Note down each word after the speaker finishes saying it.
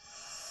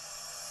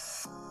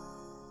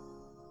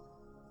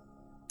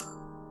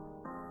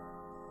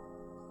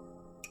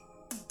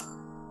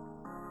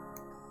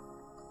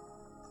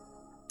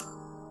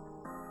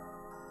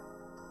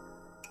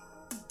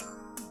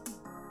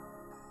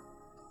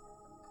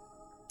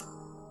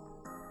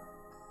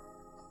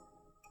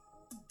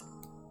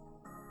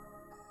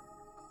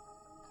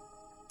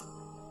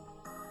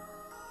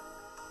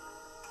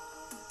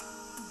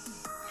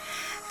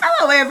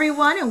Hello,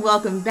 everyone, and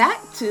welcome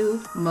back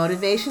to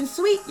Motivation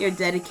Suite, your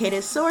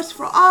dedicated source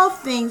for all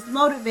things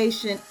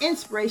motivation,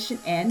 inspiration,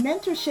 and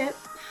mentorship.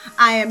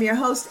 I am your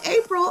host,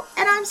 April,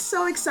 and I'm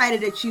so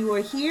excited that you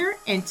are here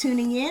and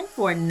tuning in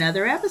for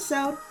another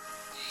episode.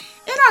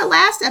 In our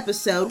last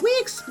episode, we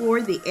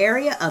explored the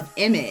area of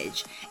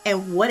image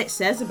and what it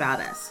says about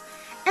us.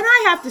 And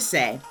I have to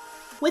say,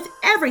 with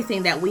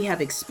everything that we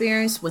have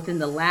experienced within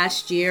the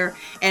last year,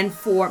 and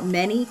for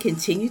many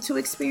continue to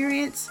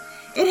experience,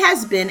 it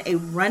has been a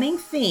running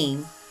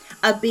theme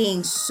of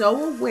being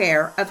so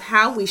aware of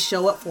how we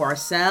show up for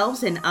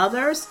ourselves and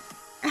others,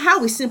 and how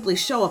we simply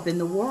show up in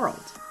the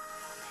world.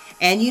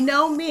 And you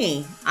know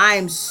me, I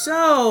am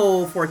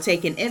so for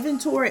taking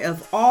inventory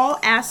of all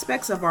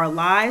aspects of our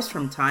lives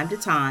from time to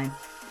time,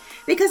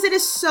 because it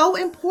is so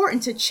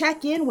important to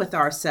check in with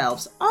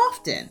ourselves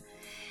often.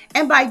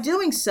 And by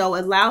doing so,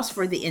 allows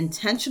for the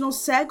intentional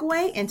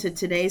segue into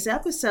today's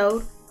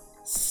episode,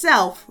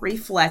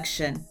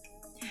 self-reflection.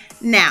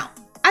 Now,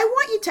 I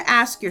want you to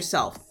ask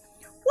yourself,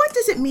 what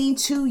does it mean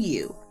to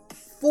you,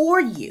 for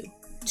you,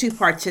 to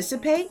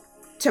participate,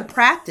 to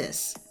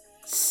practice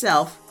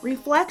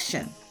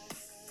self-reflection?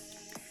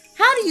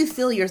 How do you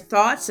feel your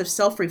thoughts of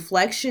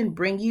self-reflection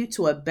bring you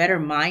to a better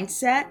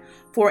mindset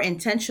for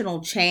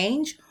intentional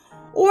change,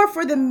 or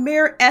for the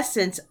mere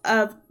essence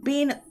of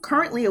being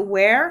currently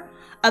aware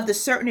of the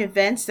certain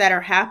events that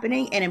are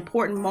happening and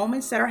important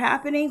moments that are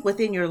happening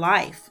within your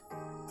life?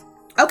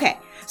 Okay,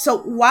 so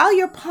while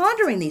you're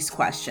pondering these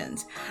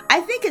questions, I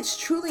think it's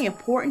truly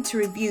important to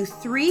review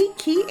 3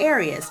 key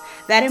areas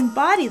that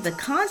embody the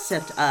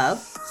concept of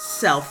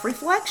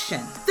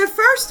self-reflection. The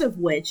first of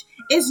which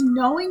is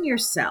knowing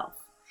yourself.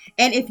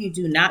 And if you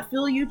do not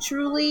feel you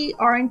truly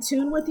are in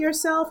tune with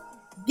yourself,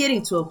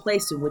 getting to a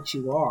place in which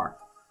you are.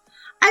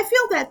 I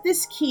feel that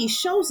this key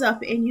shows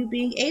up in you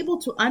being able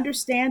to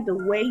understand the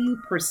way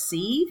you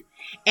perceive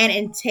and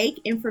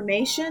intake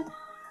information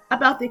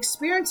about the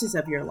experiences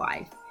of your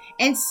life,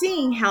 and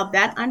seeing how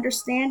that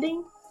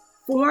understanding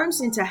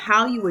forms into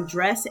how you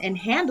address and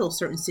handle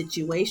certain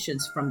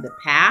situations from the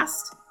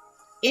past,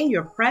 in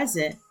your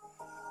present,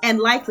 and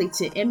likely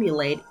to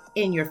emulate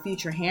in your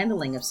future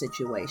handling of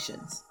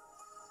situations.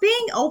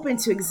 Being open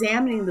to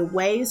examining the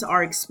ways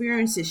our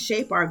experiences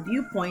shape our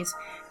viewpoints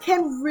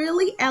can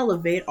really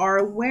elevate our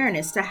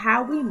awareness to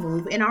how we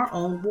move in our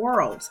own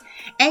worlds,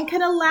 and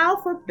can allow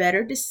for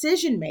better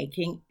decision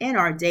making in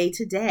our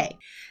day-to-day.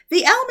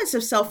 The Elements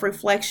of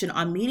Self-Reflection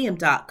on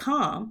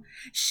Medium.com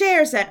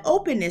shares that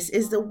openness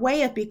is the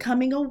way of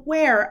becoming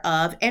aware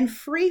of and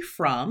free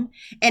from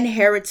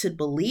inherited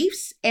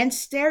beliefs and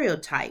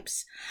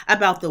stereotypes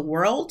about the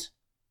world,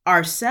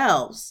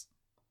 ourselves,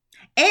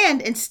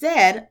 and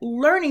instead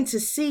learning to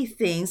see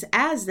things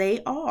as they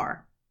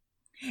are.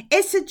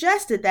 It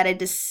suggested that a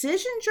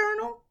decision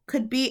journal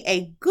could be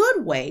a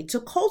good way to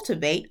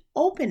cultivate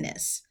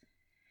openness,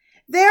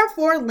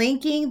 therefore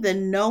linking the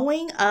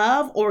knowing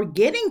of or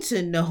getting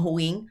to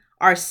knowing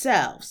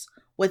ourselves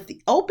with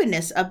the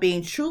openness of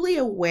being truly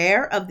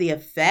aware of the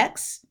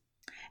effects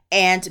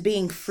and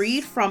being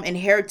freed from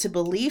inherited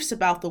beliefs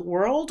about the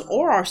world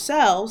or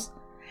ourselves,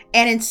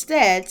 and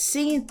instead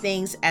seeing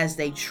things as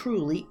they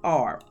truly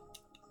are.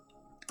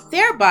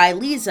 Thereby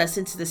leads us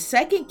into the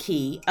second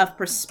key of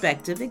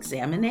perspective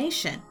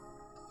examination.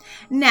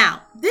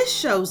 Now, this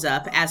shows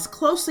up as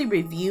closely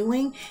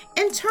reviewing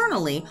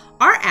internally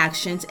our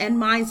actions and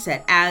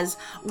mindset as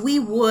we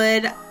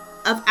would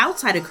of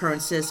outside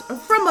occurrences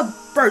from a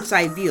bird's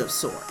eye view of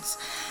sorts.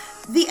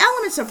 The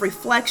Elements of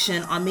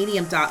Reflection on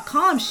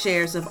Medium.com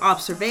shares of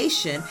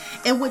observation,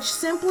 in which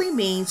simply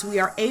means we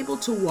are able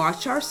to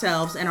watch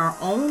ourselves and our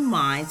own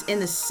minds in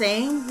the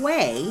same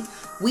way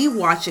we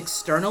watch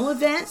external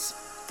events,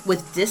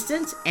 with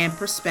distance and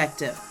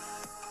perspective.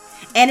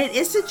 And it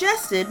is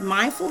suggested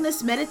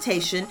mindfulness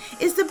meditation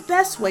is the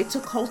best way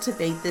to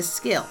cultivate this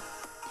skill.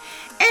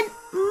 And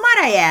might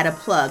I add a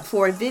plug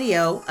for a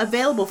video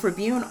available for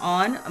viewing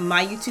on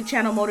my YouTube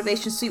channel,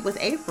 Motivation Suite with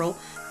April,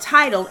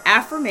 titled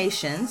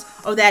Affirmations,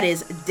 or that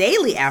is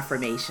Daily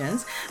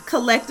Affirmations,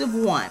 Collective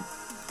 1,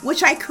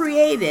 which I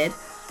created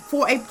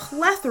for a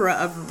plethora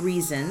of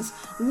reasons,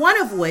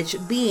 one of which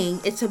being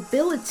its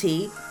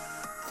ability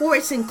for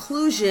its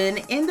inclusion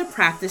in the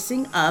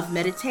practicing of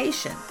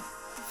meditation.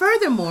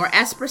 Furthermore,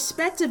 as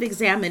perspective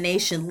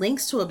examination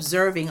links to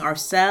observing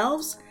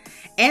ourselves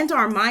and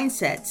our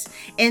mindsets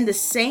in the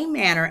same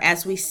manner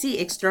as we see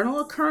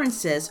external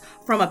occurrences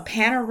from a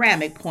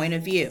panoramic point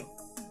of view,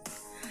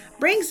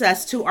 brings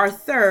us to our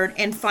third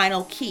and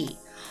final key,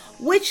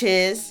 which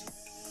is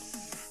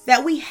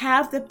that we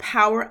have the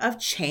power of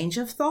change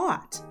of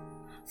thought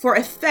for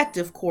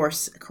effective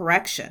course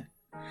correction,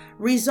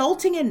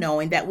 resulting in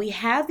knowing that we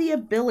have the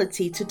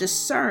ability to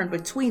discern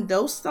between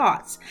those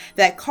thoughts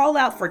that call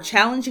out for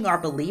challenging our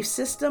belief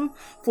system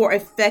for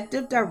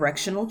effective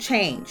directional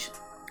change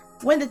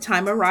when the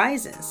time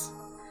arises.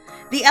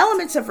 The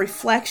Elements of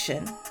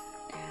Reflection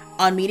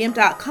on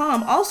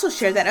Medium.com also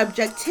share that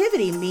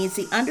objectivity means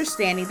the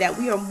understanding that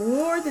we are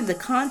more than the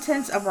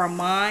contents of our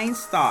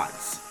mind's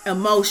thoughts,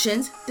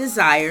 emotions,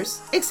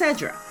 desires,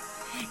 etc.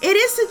 It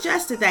is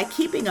suggested that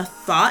keeping a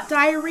thought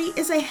diary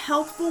is a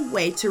helpful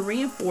way to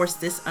reinforce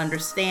this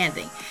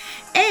understanding.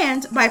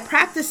 And by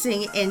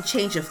practicing in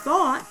change of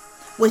thought,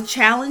 with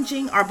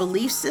challenging our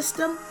belief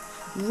system,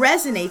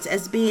 resonates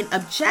as being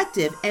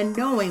objective and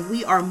knowing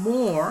we are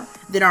more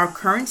than our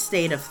current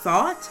state of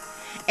thought.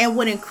 And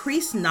when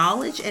increased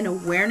knowledge and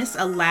awareness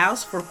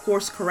allows for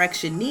course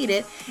correction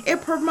needed,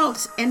 it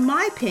promotes, in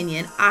my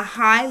opinion, a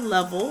high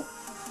level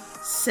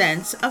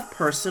sense of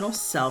personal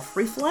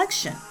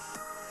self-reflection.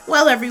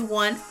 Well,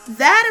 everyone,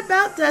 that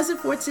about does it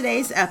for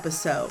today's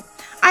episode.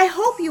 I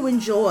hope you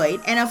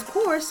enjoyed, and of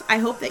course, I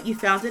hope that you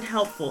found it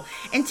helpful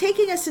in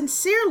taking a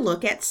sincere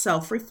look at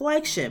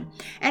self-reflection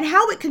and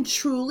how it can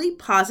truly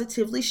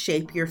positively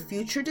shape your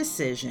future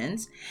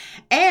decisions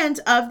and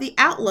of the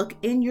outlook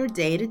in your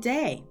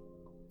day-to-day.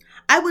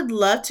 I would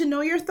love to know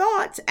your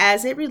thoughts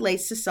as it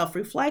relates to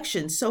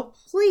self-reflection, so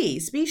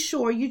please be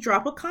sure you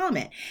drop a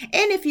comment.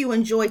 And if you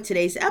enjoyed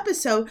today's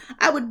episode,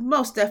 I would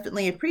most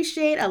definitely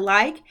appreciate a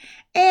like.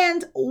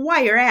 And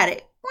while you're at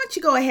it, why don't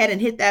you go ahead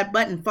and hit that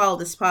button and follow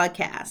this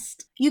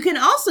podcast. You can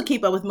also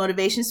keep up with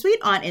Motivation Suite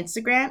on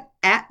Instagram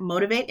at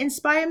Motivate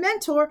Inspire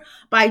Mentor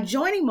by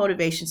joining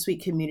Motivation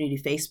Suite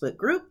Community Facebook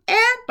group and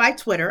by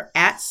Twitter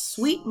at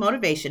Suite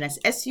Motivation, that's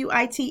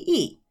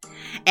SUITE.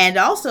 And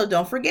also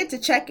don't forget to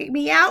check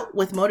me out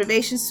with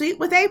Motivation Suite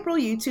with April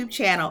YouTube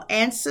channel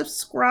and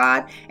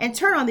subscribe and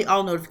turn on the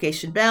all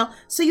notification bell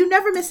so you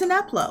never miss an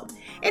upload.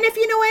 And if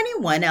you know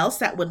anyone else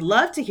that would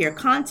love to hear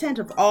content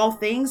of all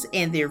things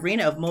in the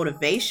arena of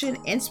motivation,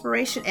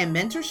 inspiration, and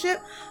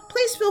mentorship,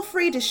 please feel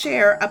free to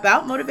share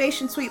about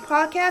Motivation Suite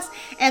podcast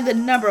and the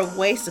number of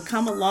ways to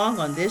come along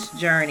on this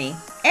journey.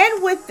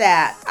 And with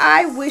that,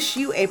 I wish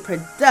you a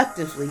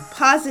productively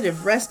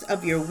positive rest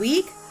of your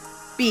week.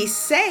 Be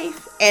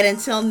safe, and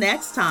until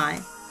next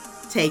time,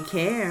 take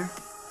care.